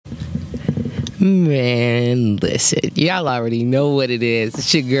Man, listen, y'all already know what it is.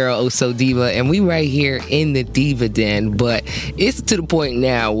 It's your girl, Oh So Diva, and we right here in the Diva Den, but it's to the point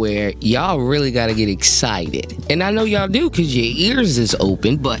now where y'all really got to get excited. And I know y'all do because your ears is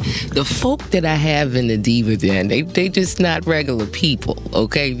open, but the folk that I have in the Diva Den, they just not regular people,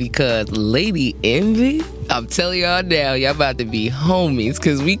 okay? Because Lady Invy, I'm telling y'all now, y'all about to be homies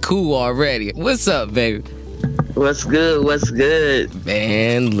because we cool already. What's up, baby? What's good? What's good?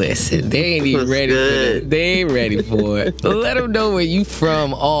 Man, listen, they ain't even ready for it. They ain't ready for it. Let them know where you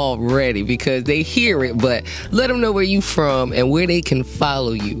from already because they hear it, but let them know where you from and where they can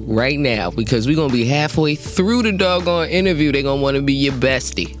follow you right now because we're going to be halfway through the doggone interview. They're going to want to be your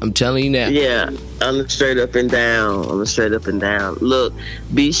bestie. I'm telling you now. Yeah, I'm straight up and down. Look,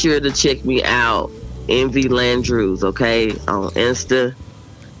 be sure to check me out, Envy Landrews, okay? On Insta,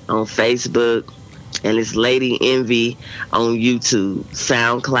 on Facebook. And it's Lady Invy on YouTube,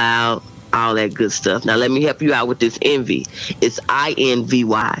 SoundCloud, all that good stuff. Now, let me help you out with this Envy. It's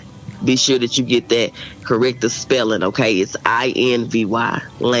INVY. Be sure that you get that correct the spelling, okay? It's INVY,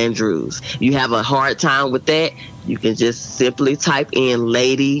 Landrews. You have a hard time with that, you can just simply type in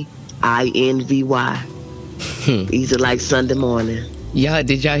Lady INVY. Easy like Sunday morning. Y'all,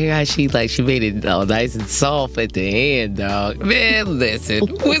 did y'all hear how she made it all nice and soft at the end, dog? Man, listen.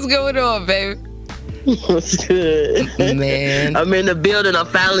 What's going on, baby? What's good? Man. I'm in the building. I'm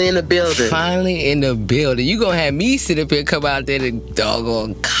finally in the building. Finally in the building. You gonna have me sit up here and come out there to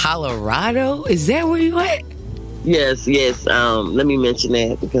doggone Colorado? Is that where you at? Yes. Let me mention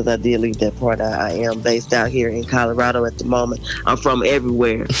that because I did leave that part out. I am based out here in Colorado at the moment. I'm from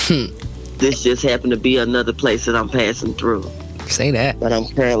everywhere. This just happened to be another place that I'm passing through. Say that. But I'm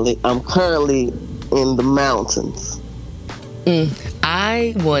currently in the mountains.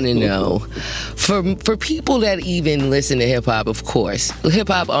 I want to know, for people that even listen to hip-hop, of course,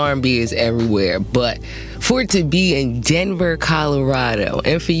 hip-hop R&B is everywhere, but for it to be in Denver, Colorado,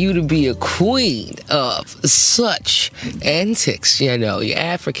 and for you to be a queen of such antics, you know, you're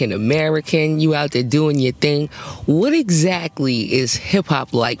African-American, you out there doing your thing, what exactly is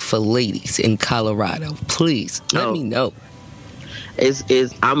hip-hop like for ladies in Colorado? Please, let me know.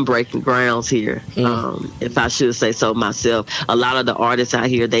 I'm breaking grounds here. If I should say so myself. A lot of the artists out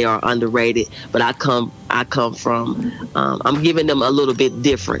here, they are underrated, but I come from I'm giving them a little bit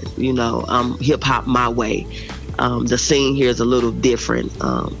different, you know. Hip hop my way. The scene here is a little different.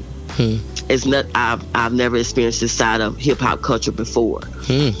 It's not I've never experienced this side of hip hop culture before.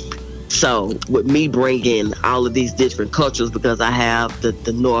 So with me bringing all of these different cultures, because I have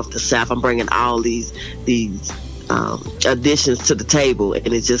the North, the South, I'm bringing all these additions to the table, and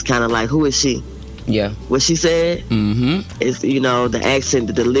it's just kind of like, who is she? Yeah, what she said. It's, you know, the accent,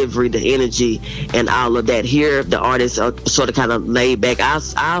 the delivery, the energy, and all of that. Here, the artists are sort of kind of laid back.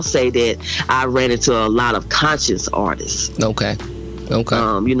 I'll say that I ran into a lot of conscious artists. Okay. You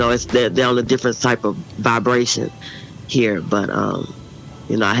know, they're on a different type of vibration here, but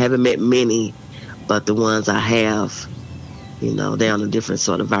you know, I haven't met many, but the ones I have, you know, they're on a different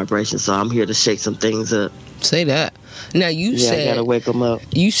sort of vibration. So I'm here to shake some things up. Say that. Now you said I gotta wake them up.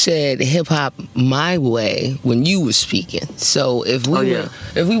 You said hip hop my way when you were speaking. So if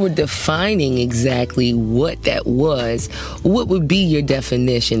we were defining exactly what that was, what would be your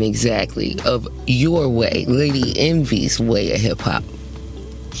definition exactly of your way, Lady Invy's way of hip hop?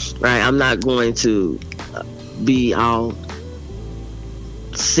 Right. I'm not going to be all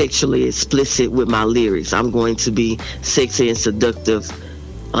sexually explicit with my lyrics. I'm going to be sexy and seductive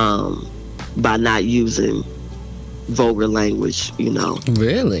by not using vulgar language, you know.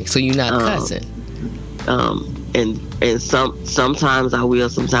 Really? So you're not cussing? And sometimes I will,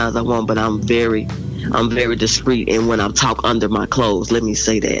 sometimes I won't, but I'm very discreet. And when I talk under my clothes, let me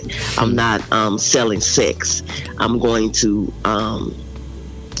say that I'm not selling sex. I'm going to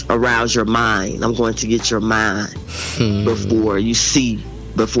arouse your mind. I'm going to get your mind before you see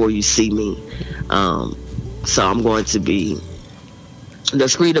me. So I'm going to be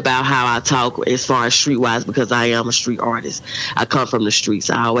discreet about how I talk as far as streetwise, because I am a street artist. I come from the streets.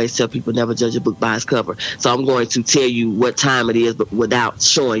 I always tell people never judge a book by its cover. So I'm going to tell you what time it is, but without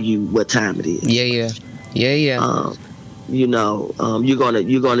showing you what time it is. Yeah. You know, you're gonna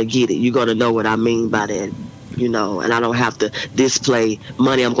get it. You're gonna know what I mean by that. You know, and I don't have to display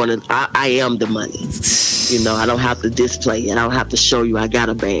money. I am the money. You know, I don't have to display it. I don't have to show you I got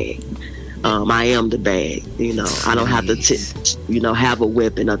a bag. I am the bag. You know, I don't have to, have a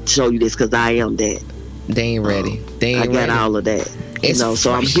weapon or show you this because I am that. They ain't ready. I got all of that. You know,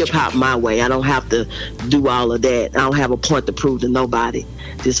 so I'm hip hop my way. I don't have to do all of that. I don't have a point to prove to nobody.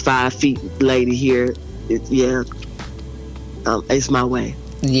 This 5 feet lady here, it's my way.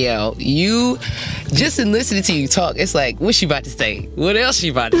 Yo, you just in listening to you talk, it's like, what's she about to say? What else she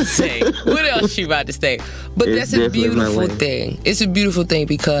about to say? What else she about to say? But It's that's a definitely my beautiful way. thing. It's a beautiful thing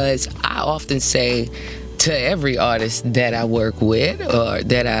because I often say to every artist that I work with or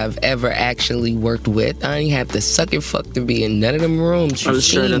that I've ever actually worked with, I ain't have to suck and fuck to be in none of them rooms you I'm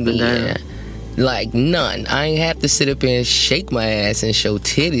straight see up and me down. in. Like none. I ain't have to sit up and shake my ass and show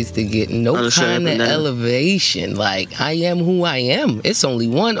titties to get no I'm straight up kind of and down. elevation. Like I am who I am. It's only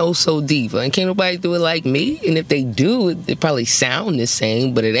one oh so diva, and can't nobody do it like me. And if they do, it probably sound the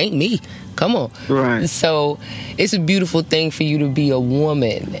same, but it ain't me. Come on. Right. So it's a beautiful thing for you to be a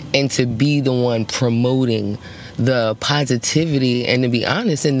woman and to be the one promoting the positivity and, to be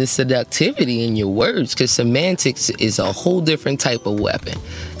honest, and the seductivity in your words, because semantics is a whole different type of weapon.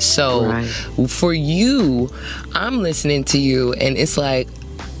 So Right. for you, I'm listening to you and it's like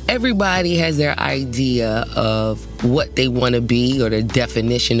everybody has their idea of what they want to be or their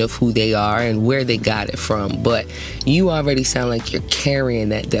definition of who they are and where they got it from, but you already sound like you're carrying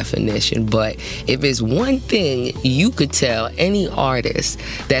that definition. But if it's one thing you could tell any artist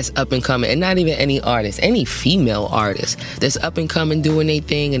that's up and coming, and not even any artist, any female artist that's up and coming doing their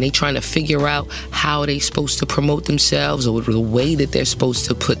thing and they trying to figure out how they supposed to promote themselves or the way that they're supposed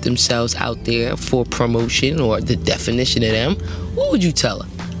to put themselves out there for promotion or the definition of them, what would you tell her?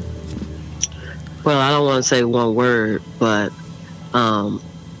 Well, I don't want to say one word, but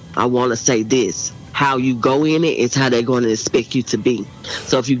I want to say this. How you go in it is how they're going to expect you to be.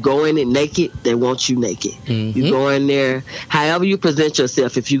 So if you go in it naked, they want you naked. You go in there, however you present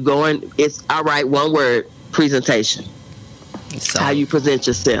yourself. If you go in, it's all right, one word, presentation. So, How you present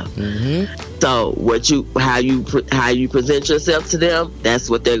yourself. So how you present yourself to them, that's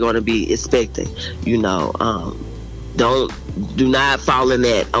what they're going to be expecting. You know, do not fall in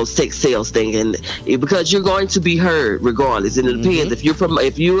that sex sales thing, and because you're going to be heard regardless, and it depends if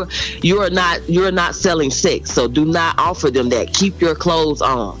you're not selling sex, so do not offer them that. Keep your clothes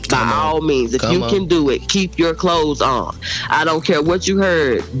on by all means. If you can do it, keep your clothes on. I don't care what you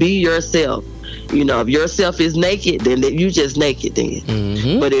heard. Be yourself. You know, if yourself is naked, then you just naked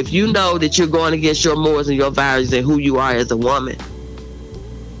then. But if you know that you're going against your morals and your values and who you are as a woman,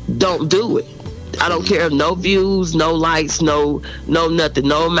 don't do it. I don't care if no views, no likes, no nothing,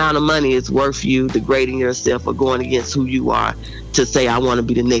 no amount of money is worth you degrading yourself or going against who you are to say I want to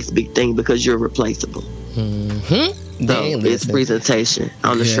be the next big thing because you're replaceable. So it's presentation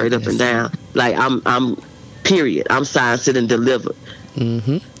on the straight up and down. Like I'm period. I'm signed, sit and delivered.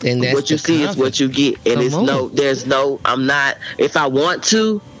 And that's what you see is what you get, and I'm not. If I want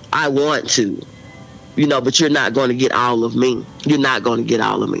to, I want to. You know, but you're not going to get all of me. You're not going to get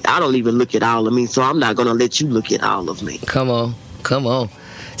all of me. I don't even look at all of me, so I'm not going to let you look at all of me. Come on.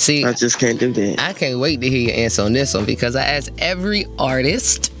 See, I just can't do that. I can't wait to hear your answer on this one, because I ask every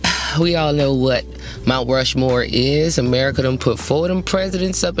artist. We all know what Mount Rushmore is. America done put 4 of them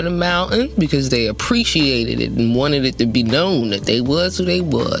presidents up in the mountain because they appreciated it and wanted it to be known that they was who they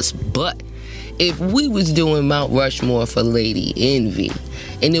was. But if we was doing Mount Rushmore for Lady Invy,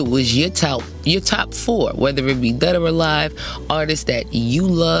 and it was your top 4, whether it be dead or alive, artists that you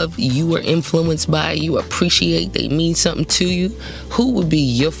love, you were influenced by, you appreciate, they mean something to you, who would be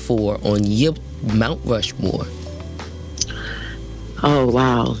your 4 on your Mount Rushmore? Oh,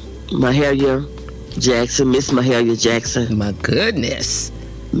 wow. Mahalia Jackson, Miss Mahalia Jackson. My goodness.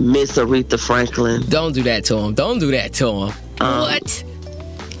 Miss Aretha Franklin. Don't do that to him. What?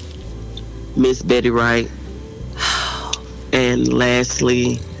 Miss Betty Wright. And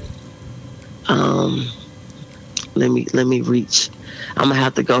lastly, let me reach. I'm gonna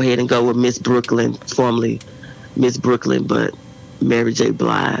have to go ahead and go with Miss Brooklyn, formerly Miss Brooklyn, but Mary J.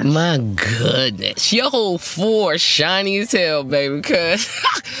 Blige. My goodness, your whole 4 shiny as hell, baby. Because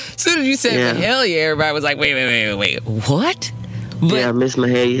as soon as you said Mahalia, everybody was like, wait, what? But, yeah, Miss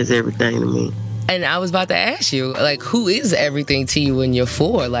Mahalia is everything to me. And I was about to ask you, like, who is everything to you in your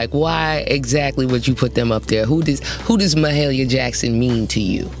 4? Like, why exactly would you put them up there? Who does Mahalia Jackson mean to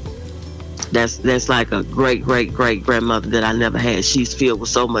you? That's like a great grandmother that I never had. She's filled with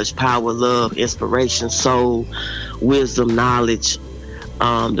so much power, love, inspiration, soul, wisdom, knowledge,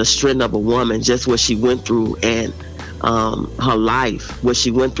 the strength of a woman, just what she went through, and her life, what she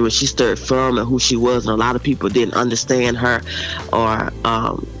went through. She stood firm in who she was, and a lot of people didn't understand her or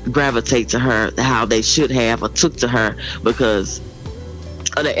gravitate to her how they should have or took to her because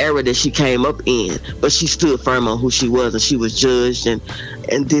of the era that she came up in. But she stood firm on who she was, and she was judged and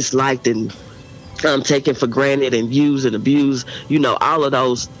disliked and taken for granted and used and abused, you know, all of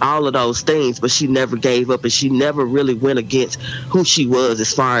those things. But she never gave up, and she never really went against who she was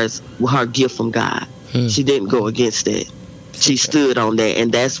as far as her gift from God. She didn't go against that. She stood on that,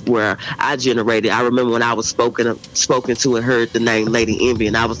 and that's where I generated. I remember when I was spoken to and heard the name Lady Invy,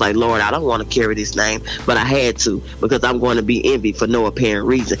 and I was like, Lord, I don't want to carry this name, but I had to because I'm going to be envied for no apparent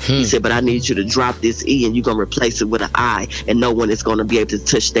reason. He said, but I need you to drop this E, and you're going to replace it with an I, and no one is going to be able to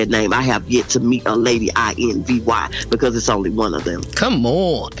touch that name. I have yet to meet a Lady Invy because it's only one of them. Come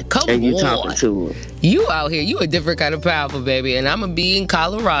on. And you talking to her. You out here, you a different kind of powerful, baby, and I'm gonna be in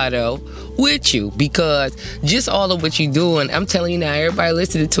Colorado with you because just all of what you doing, I'm telling you now, everybody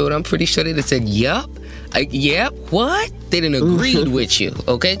listening to it, I'm pretty sure they said, yup. Yep, what? They didn't agreed with you,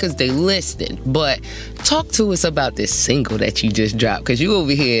 okay? Because they listened. But talk to us about this single that you just dropped, because you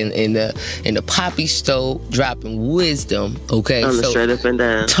over here in the poppy stove dropping wisdom, okay? I'm straight up and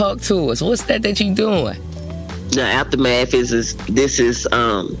down. Talk to us. What's that you doing? The aftermath is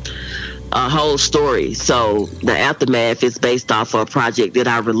a whole story. So the aftermath is based off of a project that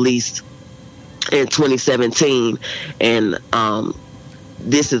I released in 2017, and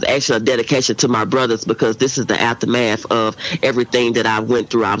this is actually a dedication to my brothers because this is the aftermath of everything that I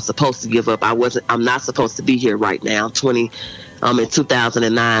went through. I was supposed to give up. I'm not supposed to be here right now. In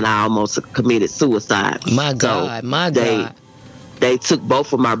 2009, I almost committed suicide. My God, God. They took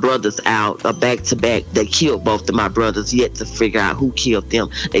both of my brothers out back to back. They killed both of my brothers, yet to figure out who killed them.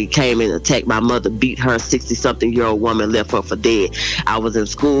 They came and attacked my mother, beat her 60-something-year-old woman, left her for dead. I was in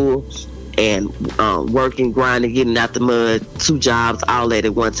school and working, grinding, getting out the mud, 2 jobs, all that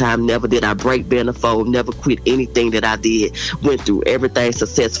at one time. Never did I break, bend, or fold. Never quit anything that I did. Went through everything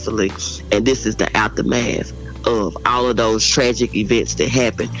successfully. And this is the aftermath of all of those tragic events that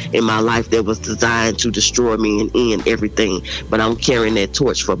happened in my life that was designed to destroy me and end everything. But I'm carrying that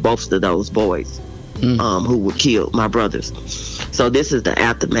torch for both of those boys who were killed, my brothers. So this is the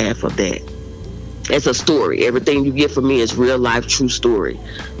aftermath of that. It's a story. Everything you get from me is real life, true story.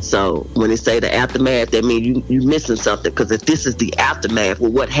 So when they say the aftermath, that means you missing something, because if this is the aftermath,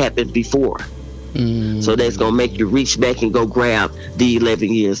 well, what happened before? So that's going to make you reach back and go grab the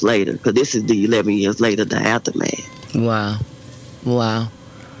 11 years later, because this is the 11 years later, the aftermath. Wow.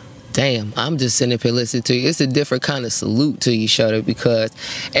 Damn, I'm just sitting up here listening to you. It's a different kind of salute to you, Shudder, because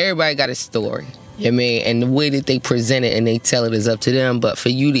everybody got a story. I mean, and the way that they present it and they tell it is up to them. But for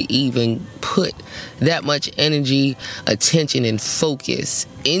you to even put that much energy, attention, and focus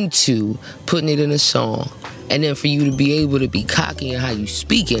into putting it in a song, and then for you to be able to be cocky in how you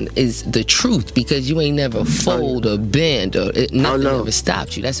speaking is the truth, because you ain't never fold or bend or nothing ever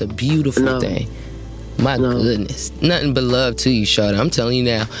stopped you. That's a beautiful thing. My goodness. Nothing but love to you, Shawty. I'm telling you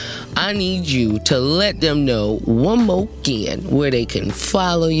now, I need you to let them know one more again where they can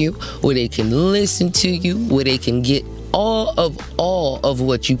follow you, where they can listen to you, where they can get all of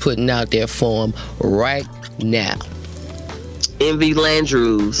what you putting out there for them right now. Envy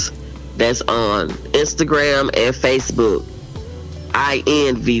Landrews. That's on Instagram and Facebook.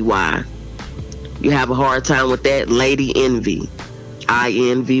 INVY. You have a hard time with that? Lady Invy.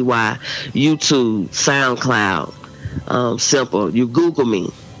 INVY. YouTube, SoundCloud. Simple. You Google me.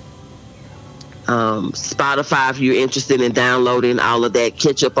 Spotify, if you're interested in downloading all of that.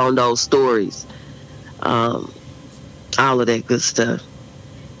 Catch up on those stories. All of that good stuff.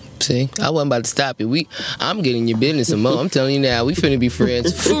 See, I wasn't about to stop you. I'm getting your business some more. I'm telling you now, we finna be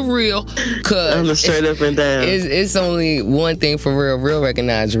friends for real. Cause I'm straight up and down. It's only one thing for real. Real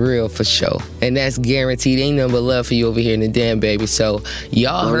recognize real for sure, and that's guaranteed. Ain't nothing but love for you over here in the Den, baby. So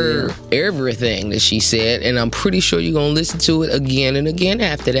y'all heard everything that she said, and I'm pretty sure you're gonna listen to it again and again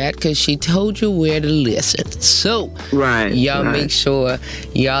after that, because she told you where to listen. So y'all make sure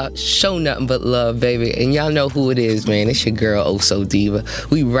y'all show nothing but love, baby, and y'all know who it is, man. It's your girl, Oh So Diva.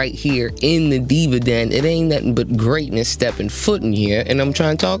 We right here in the Diva Den. It ain't nothing but greatness stepping foot in here, and I'm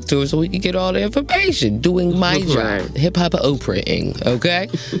trying to talk to her so we can get all the information, doing my job, hip-hop Oprah-ing, okay?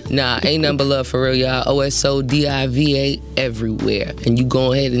 Nah, ain't nothing but love for real, y'all. OSODIVA everywhere, and you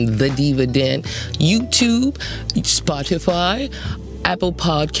go ahead and the Diva Den, YouTube, Spotify, Apple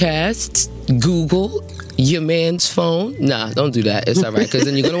Podcasts, Google, your man's phone. Nah, don't do that. It's all right, because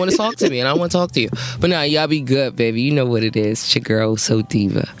then you're going to want to talk to me, and I want to talk to you. But nah, y'all be good, baby. You know what it is. It's your girl, So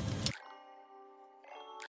Diva.